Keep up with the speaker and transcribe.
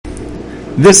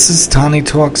This is Tani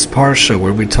Talks Parsha,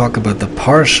 where we talk about the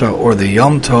Parsha or the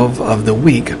Yom Tov of the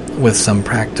week with some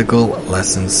practical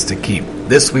lessons to keep.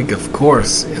 This week, of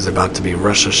course, is about to be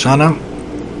Rosh Hashana,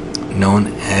 known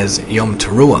as Yom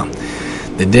Teruah,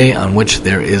 the day on which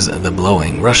there is the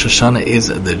blowing. Rosh Hashana is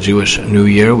the Jewish New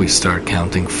Year. We start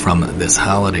counting from this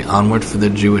holiday onward for the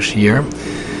Jewish year,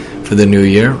 for the New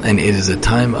Year, and it is a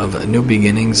time of new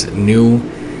beginnings, new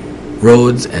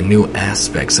roads and new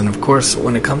aspects. And of course,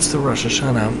 when it comes to Rosh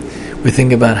Hashanah, we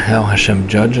think about how Hashem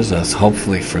judges us,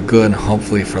 hopefully for good,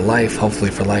 hopefully for life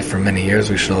for many years.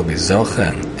 We should all be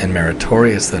zocheh and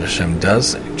meritorious that Hashem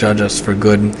does judge us for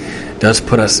good, does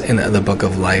put us in the book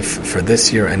of life for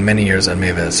this year and many years, and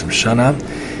Meveh Shana.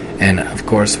 And of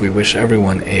course, we wish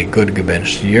everyone a good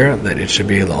gebench year, that it should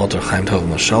be l'alter chaim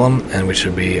tov l'shalom, and we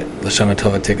should be l'shana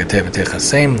tova tikateh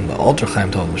v'techasem, l'alter chaim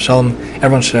tov l'shalom.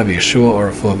 Everyone should have a Yeshua or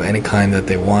a full of any kind that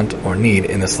they want or need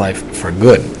in this life for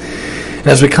good. And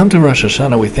as we come to Rosh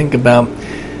Hashanah, we think about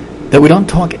that we don't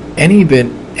talk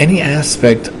any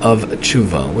aspect of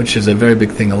tshuva, which is a very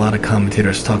big thing a lot of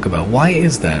commentators talk about. Why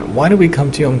is that? Why do we come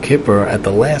to Yom Kippur at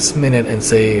the last minute and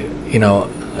say,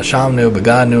 Ashamnu,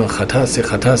 Begadnu, Chatasi,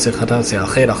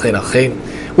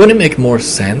 Achet. Wouldn't it make more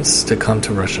sense to come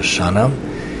to Rosh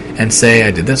Hashanah and say,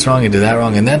 I did this wrong, I did that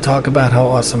wrong, and then talk about how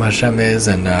awesome Hashem is,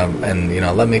 and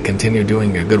let me continue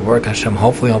doing a good work, Hashem,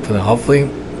 hopefully.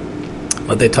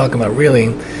 But they talk about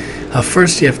really,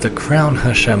 first you have to crown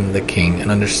Hashem the King, and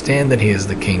understand that He is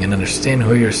the King, and understand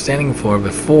who you're standing for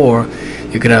before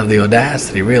you could have the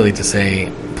audacity really to say,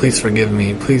 please forgive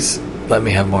me, please let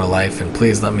me have more life, and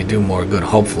please let me do more good,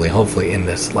 hopefully in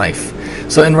this life.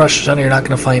 So in Rosh Hashanah, you're not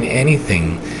going to find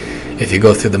anything, if you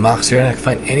go through the Machzor, you're not going to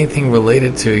find anything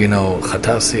related to,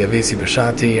 Chatasi, Avisi,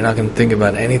 Bashati. You're not going to think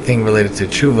about anything related to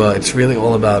Tshuva. It's really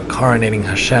all about coronating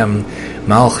Hashem,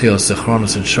 Malchios,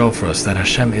 Zichronos, and Shofros, that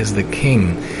Hashem is the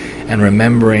King, and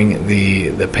remembering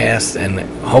the past, and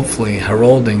hopefully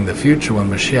heralding the future when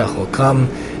Mashiach will come.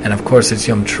 And of course, it's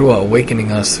Yom Teruah,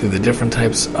 awakening us through the different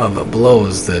types of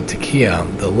blows, the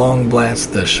Tekiah, the long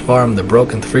blast, the Shvarim, the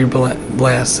broken 3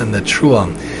 blasts, and the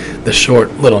Teruah, the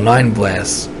short little 9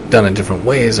 blasts, done in different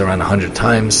ways, around 100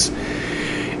 times,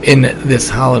 in this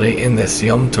holiday, in this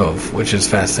Yom Tov, which is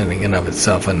fascinating in of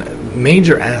itself. And a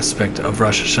major aspect of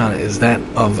Rosh Hashanah is that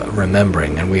of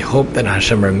remembering, and we hope that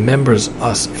Hashem remembers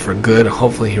us for good.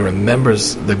 Hopefully He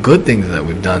remembers the good things that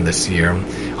we've done this year,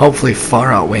 hopefully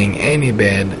far outweighing any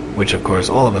bad, which of course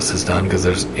all of us has done, because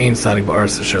there's no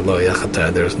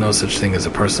such thing as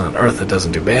a person on earth that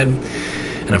doesn't do bad.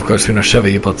 And of course, we know Sheva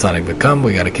Yipol Tzadik V'Kam.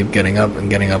 We got to keep getting up and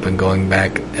going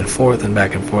back and forth,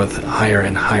 higher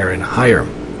and higher.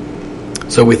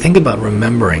 So we think about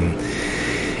remembering.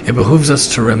 It behooves us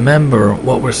to remember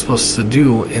what we're supposed to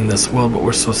do in this world, what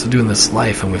we're supposed to do in this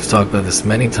life. And we've talked about this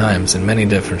many times in many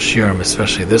different shiurim,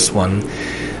 especially this one,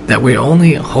 that we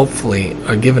only hopefully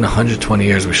are given 120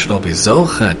 years. We should all be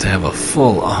zocheh to have a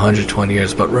full 120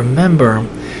 years. But remember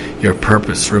your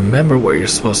purpose. Remember what you're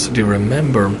supposed to do.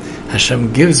 Remember,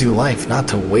 Hashem gives you life not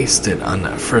to waste it on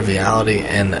frivolity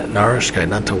and narishkeit,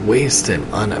 not to waste it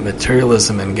on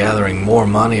materialism and gathering more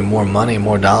money,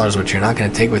 more dollars, which you're not going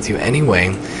to take with you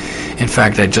anyway. In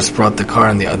fact, I just brought the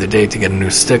car in the other day to get a new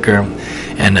sticker,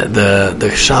 and the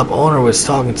shop owner was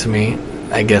talking to me.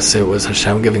 I guess it was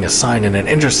Hashem giving a sign in an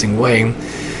interesting way,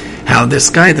 how this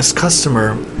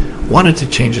customer wanted to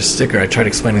change a sticker. I tried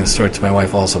explaining the story to my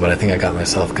wife also, but I think I got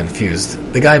myself confused.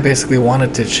 The guy basically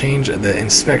wanted to change the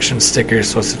inspection sticker. You're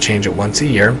supposed to change it once a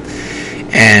year.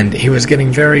 And he was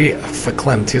getting very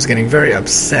verklempt. He was getting very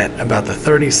upset about the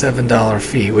 $37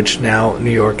 fee, which now New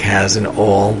York has in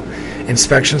all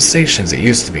inspection stations. It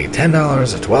used to be $10 or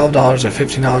 $12 or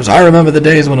 $15. I remember the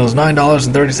days when it was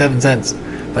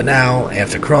 $9.37. But now,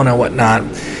 after Corona and whatnot,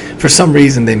 for some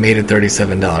reason they made it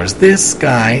 $37. This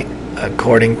guy,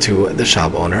 according to the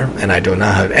shop owner, and I do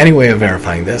not have any way of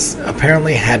verifying this,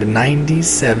 apparently had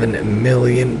 $97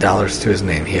 million to his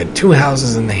name. He had 2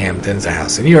 houses in the Hamptons, a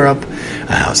house in Europe,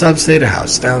 a house upstate, a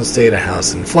house downstate, a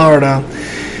house in Florida.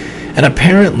 And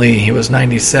apparently he was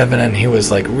 97, and he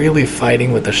was really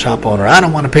fighting with the shop owner. I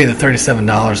don't want to pay the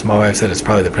 $37. My wife said it's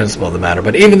probably the principle of the matter.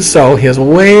 But even so, he has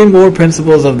way more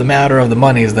principles of the matter of the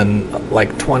monies than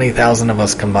 20,000 of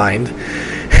us combined.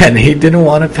 And he didn't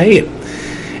want to pay it.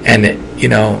 And,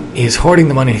 he's hoarding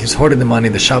the money.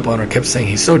 The shop owner kept saying,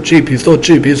 he's so cheap, he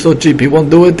won't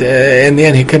do it. In the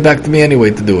end, he came back to me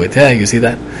anyway to do it. Yeah, you see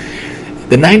that?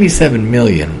 The 97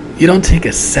 million, you don't take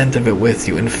a cent of it with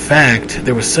you. In fact,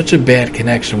 there was such a bad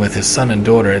connection with his son and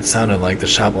daughter, it sounded like the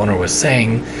shop owner was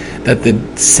saying, that the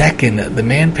second the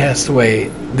man passed away,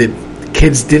 the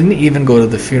Kids didn't even go to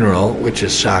the funeral, which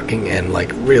is shocking and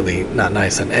like really not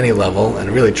nice on any level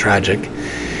and really tragic.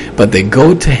 But they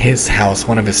go to his house,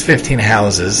 one of his 15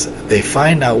 houses. They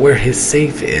find out where his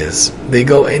safe is. They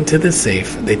go into the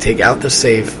safe. They take out the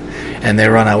safe, and they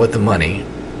run out with the money.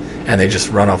 And they just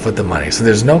run off with the money. So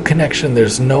there's no connection.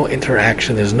 There's no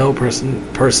interaction. There's no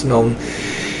personal,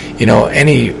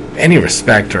 any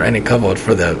respect or any kavod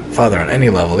for the father on any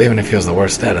level. Even if he was the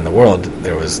worst dad in the world,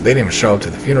 they didn't even show up to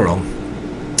the funeral.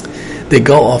 They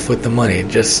go off with the money.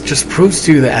 Just proves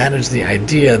to you the adage, the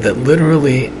idea that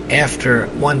literally after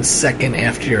 1 second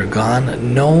after you're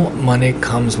gone, no money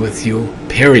comes with you,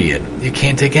 period. You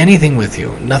can't take anything with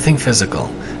you. Nothing physical,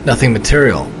 nothing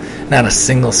material, not a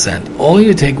single cent. All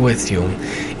you take with you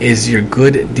is your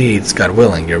good deeds, God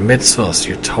willing, your mitzvahs,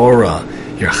 your Torah,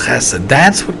 your chesed.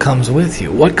 That's what comes with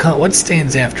you. What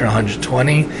stands after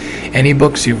 120? Any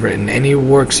books you've written, any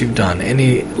works you've done,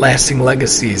 any lasting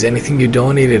legacies, anything you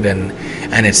donated,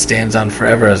 and it stands on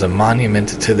forever as a monument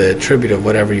to the tribute of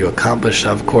whatever you accomplished.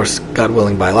 Of course, God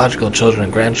willing, biological children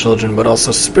and grandchildren, but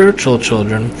also spiritual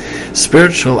children,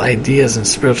 spiritual ideas and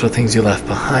spiritual things you left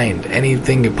behind.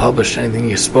 Anything you published, anything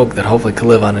you spoke that hopefully could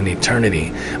live on in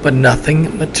eternity. But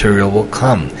nothing material will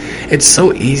come. It's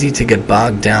so easy to get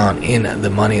bogged down in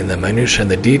the money and the minutiae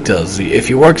and the details. If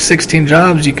you work 16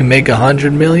 jobs, you can make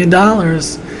 $100 million.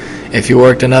 If you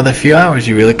worked another few hours,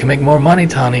 you really can make more money,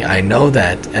 Tani. I know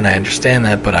that, and I understand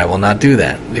that, but I will not do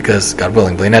that, because, God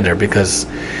willing, bli neder, because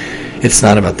it's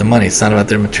not about the money, it's not about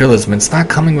their materialism, it's not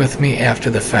coming with me after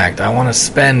the fact. I want to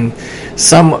spend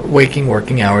some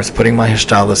working hours putting my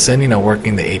hashtalas in,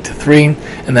 working the 8 to 3,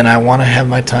 and then I want to have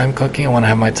my time cooking, I want to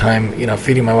have my time,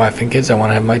 feeding my wife and kids, I want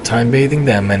to have my time bathing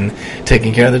them and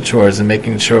taking care of the chores and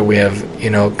making sure we have,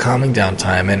 calming down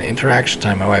time and interaction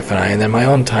time, my wife and I, and then my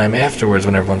own time afterwards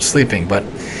when everyone's sleeping. But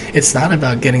it's not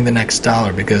about getting the next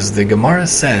dollar, because the Gemara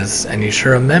says, and you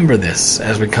should remember this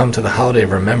as we come to the holiday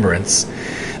of remembrance,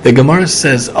 the Gemara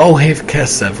says, Ohev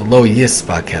kesef lo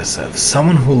yispa kesef.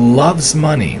 Someone who loves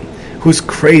money, who's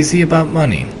crazy about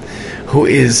money, who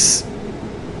is,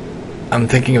 I'm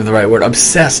thinking of the right word,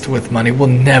 obsessed with money, will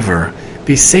never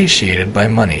be satiated by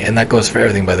money. And that goes for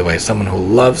everything, by the way. Someone who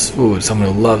loves food,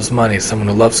 someone who loves money, someone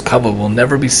who loves kavod will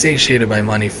never be satiated by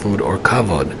money, food, or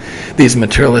kavod. These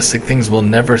materialistic things will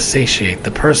never satiate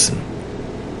the person.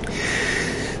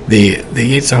 The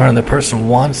Yetzer Hara in the person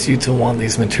wants you to want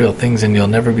these material things, and you'll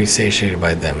never be satiated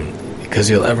by them, because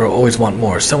you'll always want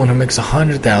more. Someone who makes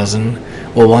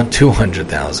 100,000 will want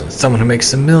 200,000. Someone who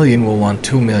makes 1,000,000 will want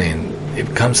 2,000,000.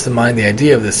 It comes to mind the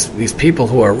idea of these people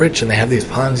who are rich and they have these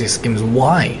Ponzi schemes.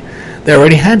 Why? They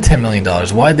already had $10 million.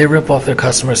 Why'd they rip off their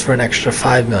customers for an extra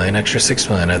 5 million, extra 6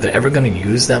 million? Are they ever going to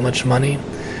use that much money?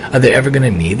 Are they ever going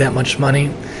to need that much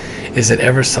money? Is it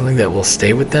ever something that will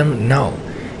stay with them? No.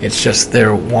 It's just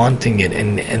they're wanting it,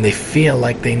 and they feel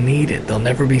like they need it. They'll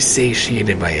never be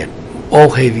satiated by it.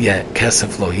 Ohev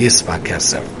kesef lo yispa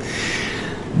kesef.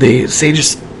 The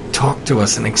sages talk to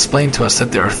us and explain to us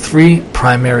that there are 3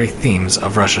 primary themes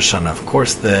of Rosh Hashanah. Of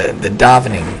course, the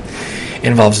davening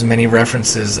involves many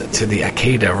references to the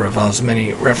Akedah, involves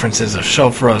many references of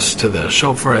shofaros to the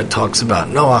shofar. It talks about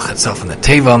Noach itself and the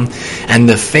Teva, and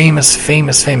the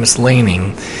famous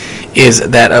laning is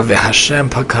that of Hashem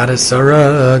Pakad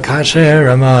Sarah Kasher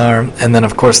Amar. And then,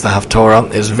 of course, the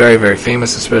Haftorah is very, very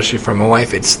famous, especially for my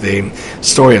wife. It's the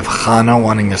story of Hannah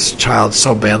wanting a child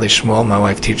so badly. Shmuel, my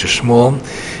wife teaches Shmuel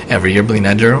every year, bli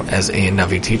neder, as a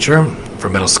Navi teacher for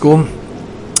middle school.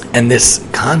 And this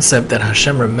concept that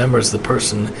Hashem remembers the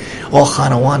person, all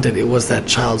Hannah wanted, it was that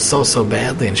child so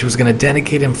badly, and she was going to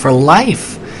dedicate him for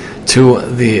life to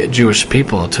the Jewish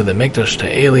people, to the Mikdash,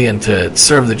 to Eli, and to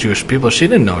serve the Jewish people. She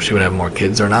didn't know she would have more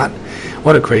kids or not.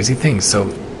 What a crazy thing.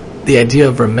 So the idea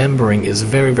of remembering is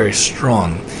very, very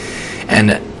strong.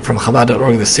 And from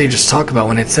Chabad.org, the sages talk about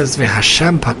when it says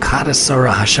Hashem Pakad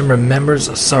Sarah, Hashem remembers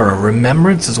Sarah.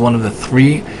 Remembrance is one of the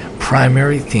 3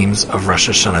 primary themes of Rosh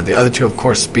Hashanah. The other 2, of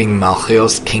course, being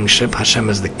Malchios, kingship. Hashem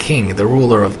is the king, the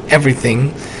ruler of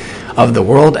everything of the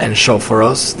world, and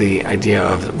shofaros, the idea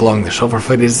of blowing the shofar.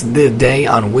 For it is the day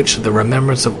on which the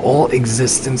remembrance of all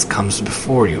existence comes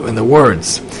before you. In the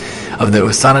words of the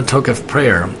Usana Tokef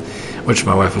prayer, which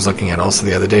my wife was looking at also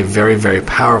the other day, very, very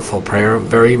powerful prayer,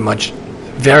 very,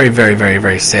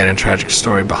 very sad and tragic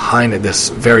story behind this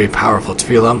very powerful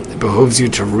tefillah. It behooves you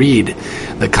to read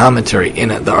the commentary in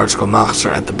the article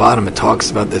Machzor. At the bottom, it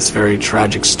talks about this very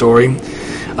tragic story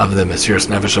of the Mesiras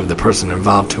Nefesh of the person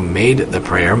involved who made the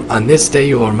prayer. On this day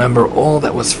you will remember all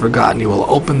that was forgotten. You will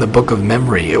open the book of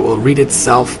memory. It will read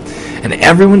itself, and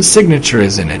everyone's signature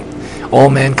is in it. All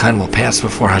mankind will pass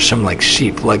before Hashem like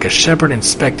sheep, like a shepherd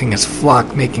inspecting his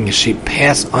flock, making his sheep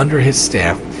pass under his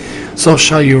staff. So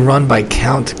shall you run by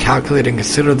count, calculate and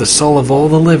consider the soul of all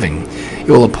the living.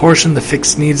 You will apportion the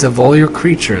fixed needs of all your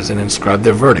creatures and inscribe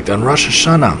their verdict on Rosh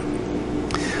Hashana.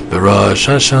 Rosh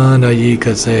Hashana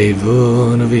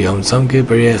yikasevun v'yom tzom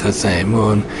kippur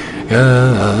yechasemun.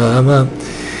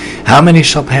 How many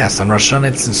shall pass? On Rosh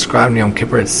Hashanah it's inscribed, in Yom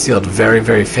Kippur it's sealed, very,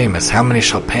 very famous. How many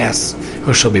shall pass?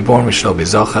 Who shall be born? We shall be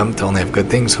Zocham, to only have good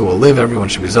things. Who will live? Everyone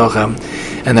should be Zocham.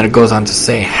 And then it goes on to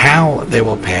say how they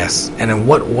will pass, and in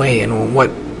what way, and in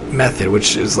what method,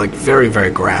 which is like very, very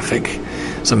graphic.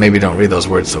 So maybe don't read those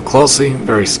words so closely.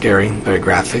 Very scary, very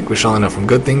graphic. We shall only know from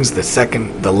good things.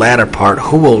 The latter part,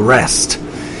 who will rest?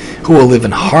 Who will live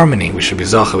in harmony? We should be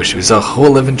Zocham, we should be Zocham. Who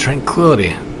will live in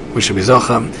tranquility? We should be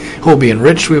Zocham. Who will be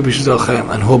enriched? We will be Zocham.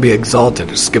 And who will be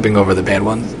exalted? Skipping over the bad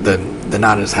ones, the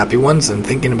not as happy ones, and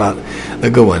thinking about the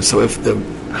good ones. So if the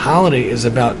holiday is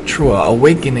about Trua,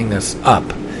 awakening us up,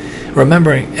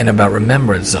 remembering, and about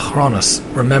remembrance, Zachronos,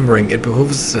 remembering, it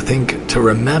behooves us to think, to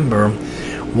remember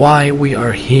why we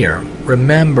are here.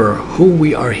 Remember who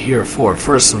we are here for.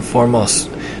 First and foremost,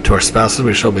 to our spouses,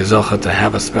 we shall be Zocha, to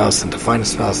have a spouse and to find a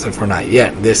spouse if we're not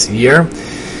yet this year.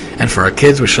 And for our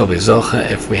kids, we shall be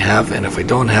Zocha if we have, and if we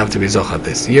don't have, to be Zocha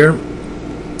this year.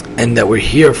 And that we're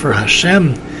here for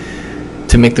Hashem,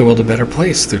 to make the world a better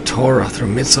place, through Torah,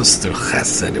 through mitzvahs, through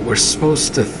chesed. We're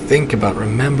supposed to think about,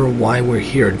 remember why we're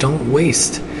here. Don't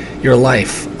waste your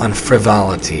life on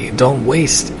frivolity. Don't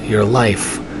waste your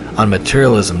life on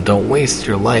materialism. Don't waste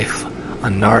your life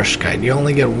on narishkeit. You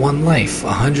only get one life.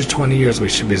 120 years we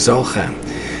should be Zocha.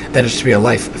 That it should be a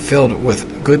life filled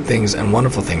with good things and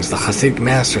wonderful things. The Hasidic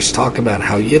masters talk about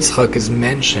how Yitzchak is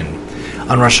mentioned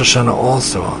on Rosh Hashanah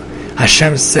also.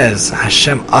 Hashem says,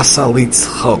 Hashem asa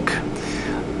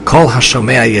litzchok, kol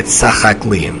hashomea yitzachak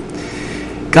li.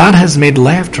 God has made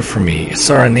laughter for me.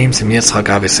 Sarah names him Yitzchak,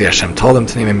 obviously Hashem told him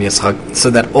to name him Yitzchak, so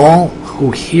that all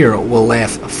who hear will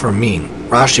laugh for me.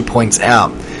 Rashi points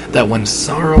out that when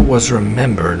Sarah was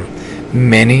remembered,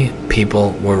 many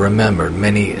people were remembered.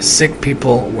 Many sick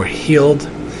people were healed.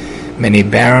 Many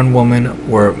barren women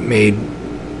were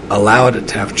allowed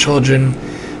to have children.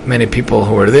 Many people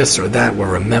who were this or that were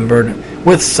remembered.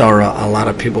 With Sarah, a lot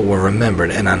of people were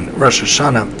remembered. And on Rosh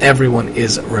Hashanah, everyone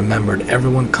is remembered.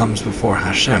 Everyone comes before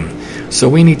Hashem. So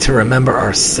we need to remember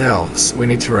ourselves. We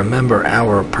need to remember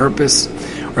our purpose,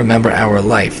 remember our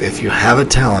life. If you have a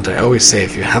talent, I always say,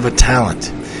 if you have a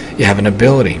talent, you have an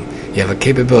ability, you have a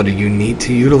capability, you need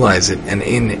to utilize it, and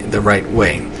in the right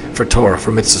way. For Torah,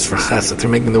 for mitzvahs, for chesed, for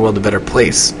making the world a better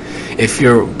place. If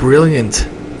you're brilliant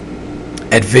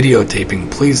at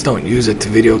videotaping, please don't use it to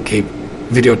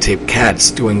videotape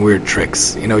cats doing weird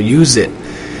tricks. Use it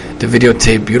to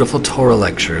videotape beautiful Torah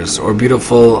lectures, or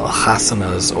beautiful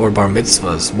Hashanas, or bar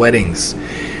mitzvahs, weddings,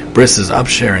 brisses,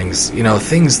 upsharings,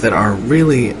 things that are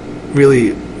really,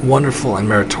 really wonderful and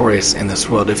meritorious in this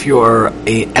world. If you are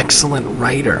an excellent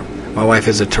writer, my wife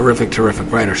is a terrific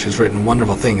writer. She's written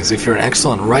wonderful things. If you're an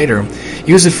excellent writer,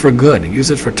 use it for good.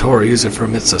 Use it for Torah. Use it for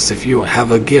mitzvahs. If you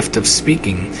have a gift of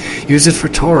speaking, use it for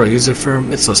Torah. Use it for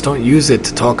mitzvahs. Don't use it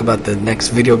to talk about the next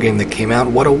video game that came out.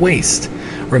 What a waste.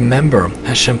 Remember,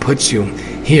 Hashem puts you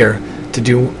here to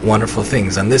do wonderful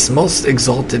things. On this most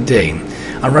exalted day,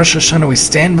 on Rosh Hashanah, we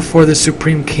stand before the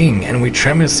Supreme King and we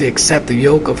tremulously accept the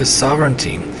yoke of His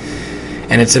sovereignty.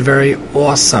 And it's a very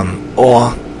awesome,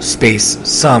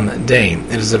 some day.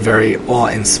 It is a very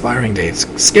awe-inspiring day. It's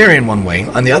scary in one way.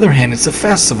 On the other hand, it's a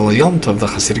festival. Yom Tov, the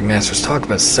Hasidic masters talk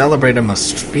about, celebrating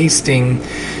us feasting,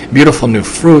 beautiful new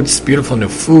fruits, beautiful new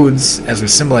foods. As we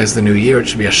symbolize the new year, it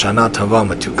should be a Shana Tova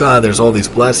Matuka. There's all these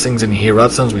blessings. In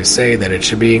Yehiratzons, we say that it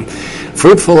should be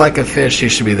fruitful like a fish. You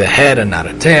should be the head and not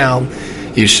a tail.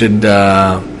 You should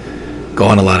go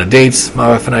on a lot of dates. My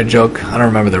wife and I joke. I don't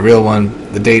remember the real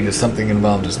one. The date is something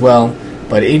involved as well.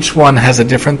 But each one has a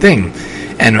different thing.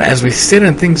 And as we sit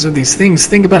and think of these things,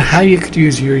 think about how you could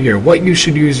use your year, what you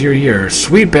should use your year.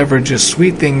 Sweet beverages,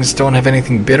 sweet things, don't have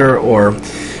anything bitter or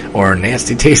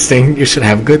nasty tasting. You should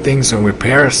have good things and we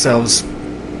prepare ourselves.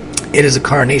 It is a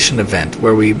coronation event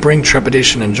where we bring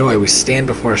trepidation and joy. We stand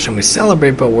before Hashem, we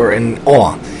celebrate, but we're in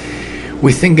awe.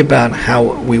 We think about how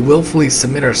we willfully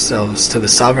submit ourselves to the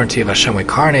sovereignty of Hashem. We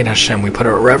coronate Hashem. We put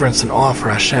our reverence and awe for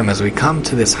Hashem. As we come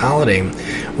to this holiday,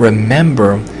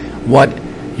 remember what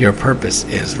your purpose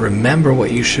is. Remember what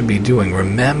you should be doing.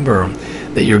 Remember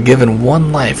that you're given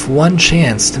one life, one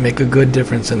chance to make a good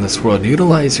difference in this world.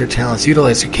 Utilize your talents,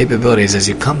 utilize your capabilities as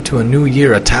you come to a new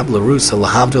year, a tabla rusa,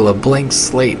 lahavdil, a blank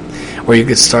slate, where you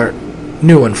could start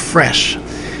new and fresh.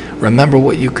 Remember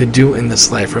what you could do in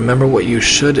this life. Remember what you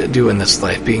should do in this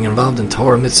life. Being involved in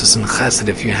Torah, mitzvahs, and chesed.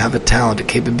 If you have a talent, a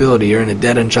capability, you're in a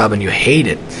dead-end job and you hate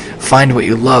it, find what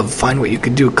you love, find what you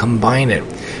could do, combine it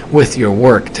with your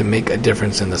work to make a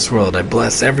difference in this world. I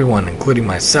bless everyone, including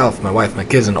myself, my wife, my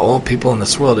kids, and all people in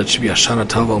this world. It should be Hashana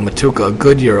Tova U'Matuka, a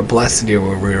good year, a blessed year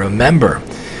where we remember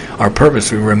our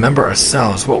purpose, we remember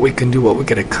ourselves, what we can do, what we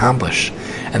could accomplish,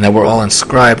 and that we're all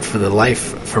inscribed for the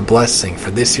life, for blessing, for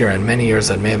this year and many years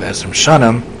that may have Ezra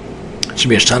Shana. It should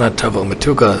be Hashana Tova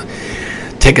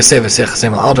U'Matuka. Take a save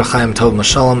al Chaim Tov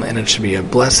Mashalom, and it should be a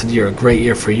blessed year, a great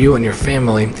year for you and your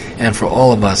family, and for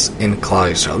all of us in Klal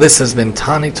Yisrael. This has been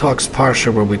Tani Talks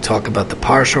Parsha, where we talk about the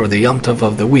Parsha or the Yom Tov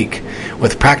of the week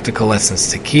with practical lessons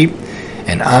to keep.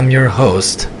 And I'm your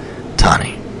host,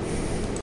 Tani.